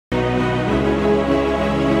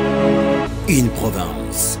une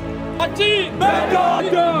province.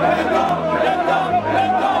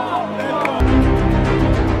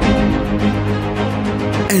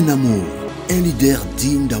 Un amour, un leader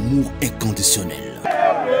digne d'amour inconditionnel.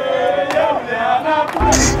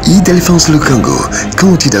 Ildefonso Lukango,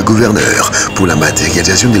 candidat gouverneur pour la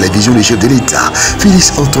matérialisation de la vision des chefs de l'État,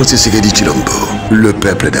 Félix Antoine Tshisekedi Tshilombo. Le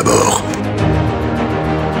peuple d'abord.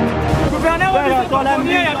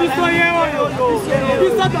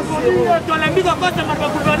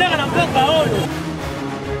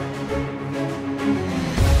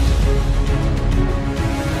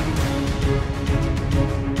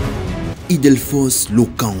 Ildefonso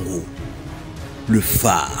Lukango, le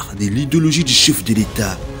phare de l'idéologie du chef de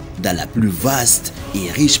l'État dans la plus vaste et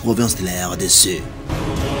riche province de la RDC.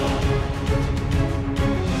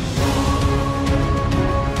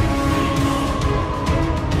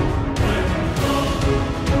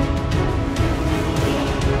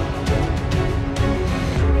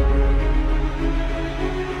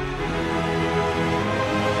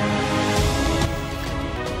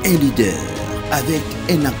 Un leader avec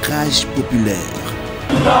un ancrage populaire.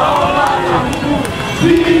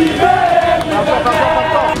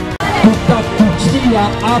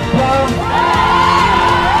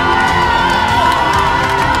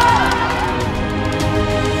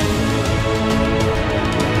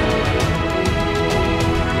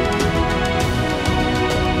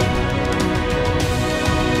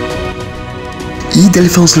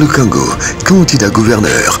 Ildefonso Lukango, candidat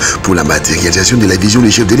gouverneur pour la matérialisation de la vision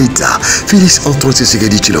des chefs de l'État, Félix Antoine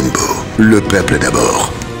Tshisekedi Tshilombo. Le peuple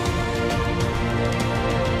d'abord.